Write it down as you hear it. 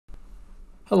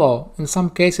Hello, in some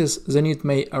cases the need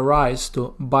may arise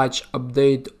to batch,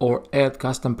 update or add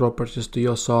custom properties to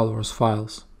your SOLIDWORKS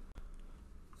files.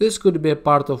 This could be a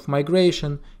part of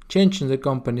migration, changing the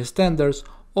company standards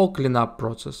or cleanup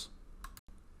process.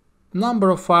 Number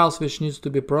of files which needs to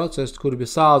be processed could be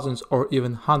thousands or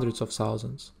even hundreds of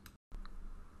thousands.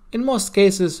 In most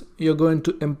cases, you're going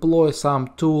to employ some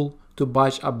tool to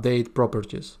batch update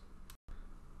properties.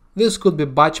 This could be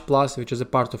Batch Plus, which is a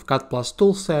part of Cut Plus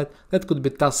toolset. That could be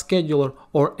Task Scheduler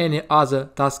or any other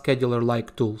task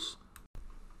scheduler-like tools.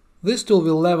 This tool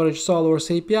will leverage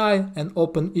SOLIDWORKS API and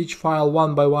open each file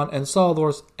one by one in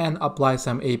SOLIDWORKS and apply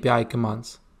some API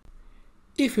commands.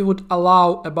 If we would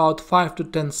allow about 5 to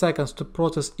 10 seconds to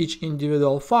process each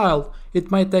individual file,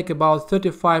 it might take about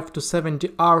 35 to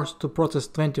 70 hours to process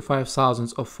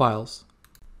 25,000 of files.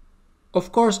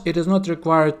 Of course, it is not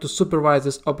required to supervise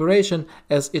this operation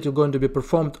as it is going to be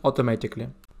performed automatically.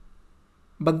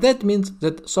 But that means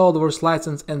that SOLIDWORKS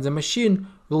license and the machine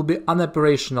will be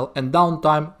unoperational and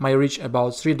downtime might reach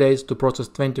about 3 days to process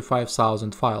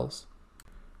 25,000 files.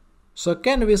 So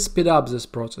can we speed up this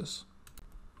process?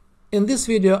 In this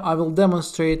video I will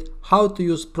demonstrate how to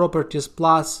use Properties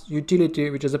Plus utility,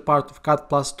 which is a part of Cut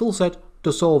Plus toolset,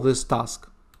 to solve this task.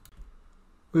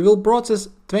 We will process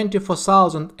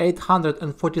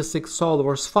 24,846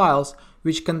 SOLIDWORKS files,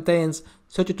 which contains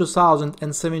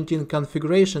 32,017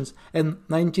 configurations and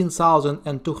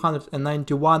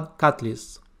 19,291 cut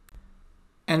lists.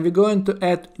 And we're going to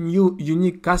add new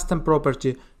unique custom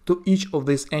property to each of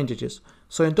these entities.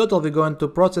 So in total we're going to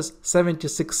process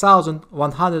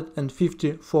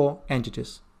 76,154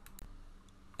 entities.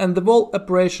 And the whole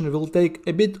operation will take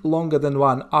a bit longer than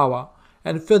 1 hour.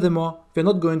 And furthermore, we're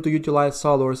not going to utilize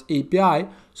SOLIDWORKS API,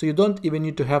 so you don't even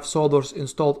need to have SOLIDWORKS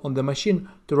installed on the machine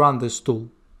to run this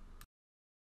tool.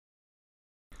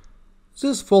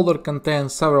 This folder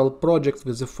contains several projects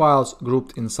with the files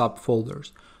grouped in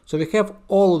subfolders. So we have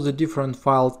all of the different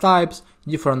file types,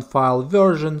 different file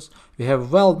versions, we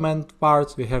have weldment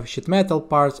parts, we have sheet metal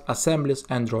parts, assemblies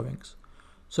and drawings.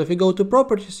 So if you go to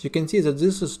properties, you can see that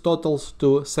this is totals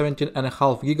to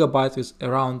 17.5 gigabytes with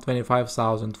around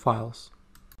 25,000 files.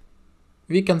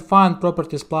 We can find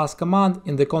Properties Plus command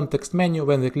in the context menu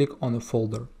when we click on a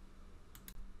folder.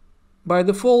 By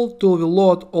default, tool will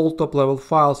load all top-level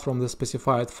files from the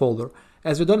specified folder.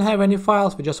 As we don't have any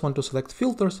files, we just want to select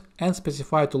filters and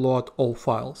specify to load all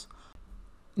files.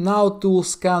 Now tool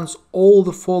scans all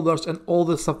the folders and all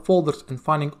the subfolders and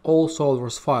finding all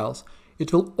SOLIDWORKS files.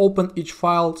 It will open each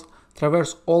file,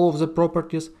 traverse all of the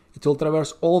properties, it will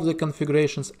traverse all of the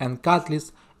configurations and cut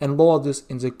lists and load this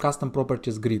in the custom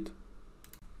properties grid.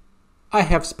 I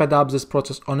have sped up this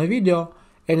process on a video,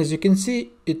 and as you can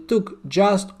see, it took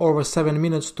just over 7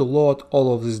 minutes to load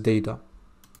all of this data.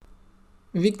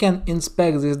 We can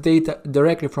inspect this data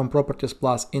directly from Properties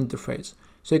Plus interface.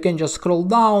 So you can just scroll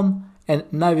down and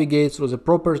navigate through the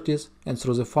properties and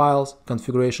through the files,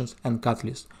 configurations and cut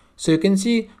lists. So you can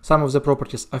see some of the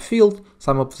properties are filled,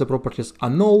 some of the properties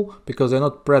are null because they're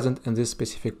not present in this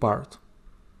specific part.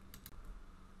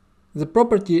 The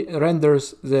property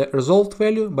renders the resolved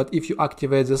value, but if you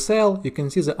activate the cell, you can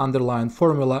see the underlying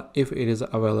formula if it is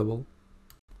available.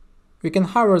 We can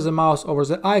hover the mouse over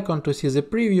the icon to see the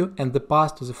preview and the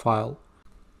path to the file.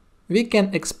 We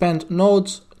can expand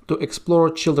nodes to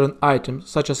explore children items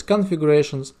such as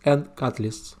configurations and cut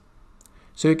lists.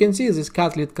 So you can see this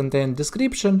cut list contains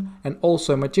description and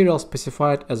also a material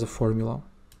specified as a formula.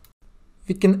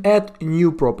 We can add a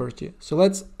new property, so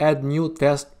let's add new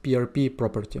test PRP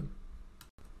property.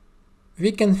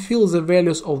 We can fill the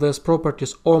values of these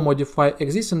properties or modify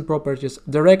existing properties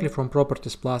directly from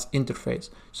Properties Plus interface.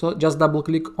 So just double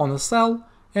click on a cell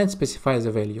and specify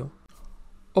the value.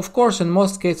 Of course, in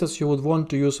most cases you would want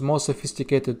to use a more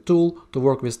sophisticated tool to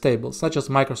work with tables, such as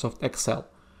Microsoft Excel.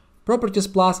 Properties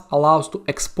Plus allows to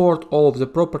export all of the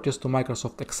properties to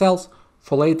Microsoft Excel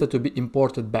for later to be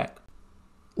imported back.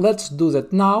 Let's do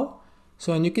that now.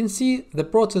 So and you can see the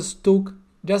process took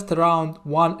just around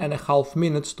 1.5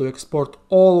 minutes to export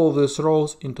all of these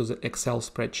rows into the Excel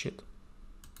spreadsheet.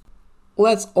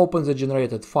 Let's open the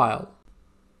generated file.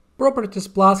 Properties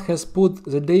Plus has put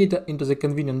the data into the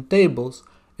convenient tables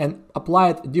and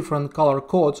applied different color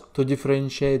codes to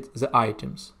differentiate the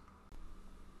items.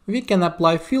 We can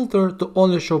apply filter to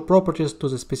only show properties to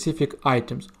the specific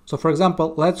items. So for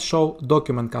example, let's show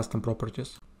document custom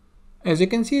properties. As you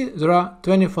can see, there are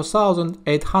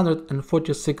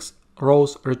 24,846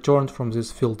 rows returned from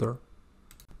this filter.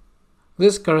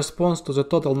 This corresponds to the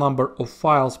total number of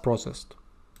files processed.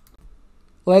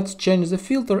 Let's change the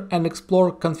filter and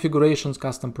explore configurations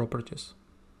custom properties.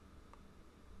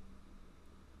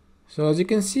 So as you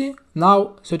can see,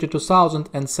 now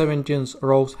 32,017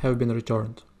 rows have been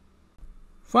returned.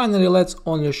 Finally, let's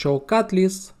only show cut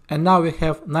lists, and now we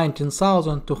have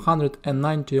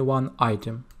 19,291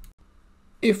 items.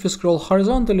 If we scroll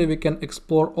horizontally, we can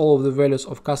explore all of the values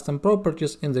of custom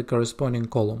properties in the corresponding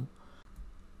column.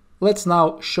 Let's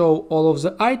now show all of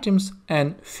the items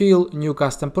and fill new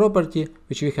custom property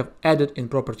which we have added in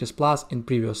Properties Plus in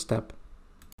previous step.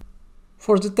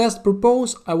 For the test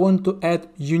purpose, I want to add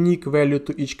unique value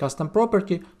to each custom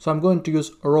property, so I'm going to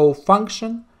use row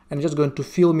function and just going to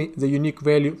fill me the unique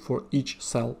value for each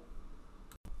cell.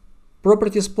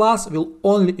 Properties Plus will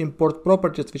only import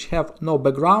properties which have no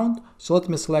background, so let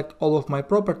me select all of my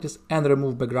properties and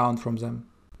remove background from them.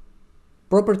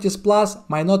 Properties Plus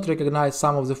might not recognize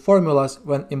some of the formulas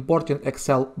when importing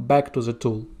Excel back to the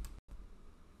tool.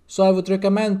 So I would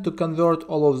recommend to convert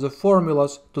all of the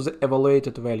formulas to the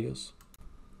evaluated values.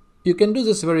 You can do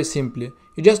this very simply.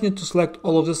 You just need to select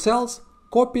all of the cells,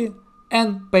 copy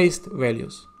and paste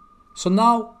values. So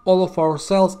now all of our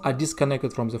cells are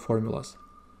disconnected from the formulas.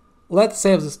 Let's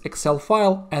save this Excel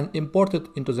file and import it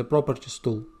into the Properties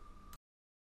tool.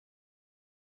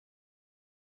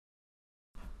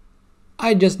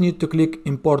 I just need to click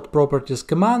Import Properties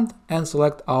command and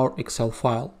select our Excel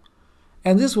file.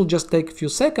 And this will just take a few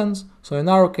seconds, so in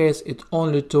our case it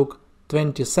only took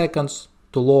 20 seconds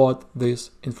to load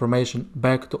this information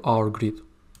back to our grid.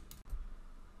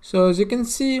 So as you can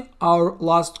see, our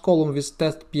last column with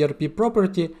test PRP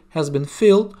property has been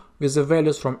filled with the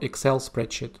values from Excel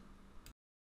spreadsheet.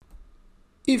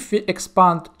 If we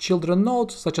expand children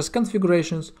nodes such as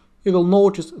configurations, you will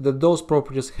notice that those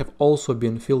properties have also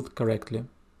been filled correctly.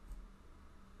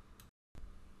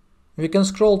 We can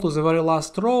scroll to the very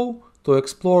last row to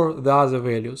explore the other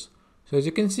values. So as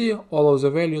you can see, all of the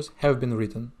values have been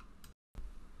written.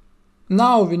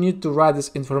 Now we need to write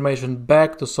this information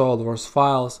back to SOLIDWORKS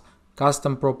files,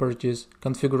 custom properties,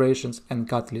 configurations and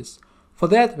cut lists. For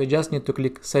that, we just need to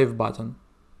click Save button.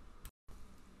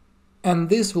 And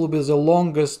this will be the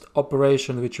longest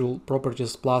operation which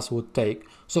Properties Plus would take.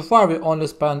 So far we only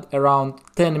spent around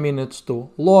 10 minutes to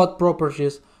load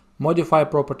properties, modify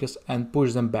properties and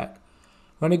push them back.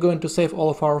 When we're going to save all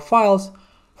of our files,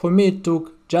 for me it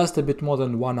took just a bit more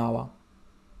than 1 hour.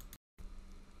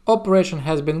 Operation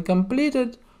has been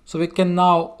completed, so we can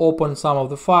now open some of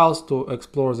the files to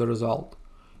explore the result.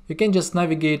 You can just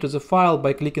navigate to the file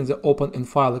by clicking the Open in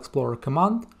File Explorer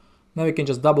command. Now you can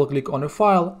just double click on a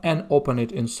file and open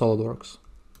it in SOLIDWORKS.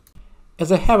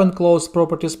 As I haven't closed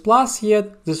Properties Plus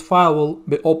yet, this file will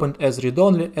be opened as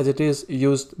read-only as it is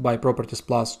used by Properties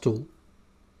Plus tool.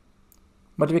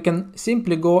 But we can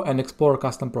simply go and explore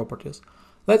custom properties.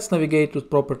 Let's navigate to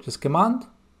Properties command.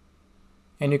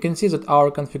 And you can see that our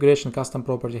configuration custom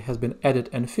property has been added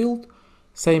and filled.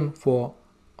 Same for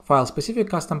file specific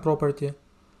custom property.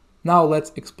 Now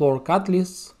let's explore cut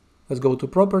lists. Let's go to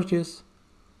Properties,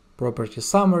 Property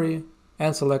Summary,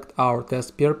 and select our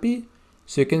test PRP.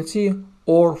 So you can see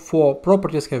all 4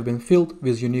 properties have been filled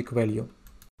with unique value.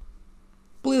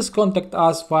 Please contact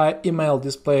us via email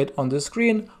displayed on the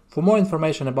screen for more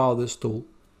information about this tool.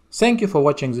 Thank you for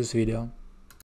watching this video.